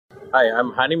Hi,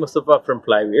 I'm Hani Musthafa from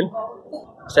Flywheel.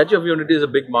 Statue of Unity is a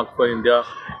big mark for India.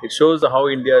 It shows how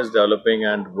India is developing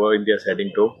and where India is heading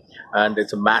to. And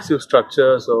it's a massive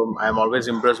structure, so I'm always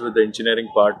impressed with the engineering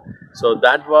part. So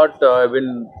that what I've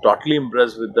been totally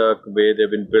impressed with the way they've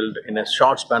been built in a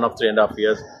short span of 3.5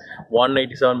 years.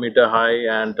 187-meter high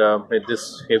and with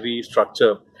this heavy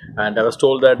structure. And I was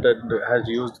told that it has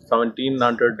used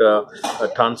 1,700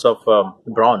 tons of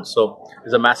bronze. So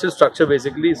it's a massive structure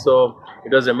basically. So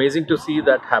it was amazing to see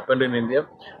that happened in India,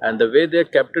 and the way they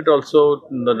kept it also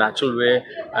in the natural way.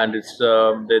 And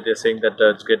they're saying that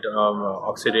it's get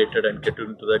oxidated and get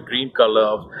into the green color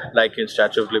of like in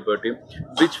Statue of Liberty,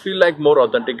 which feel like more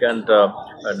authentic and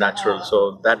natural.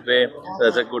 So that way,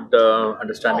 there's a good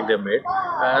understanding they made,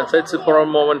 and so it's a proud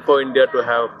moment for India to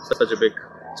have such a big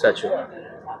statue.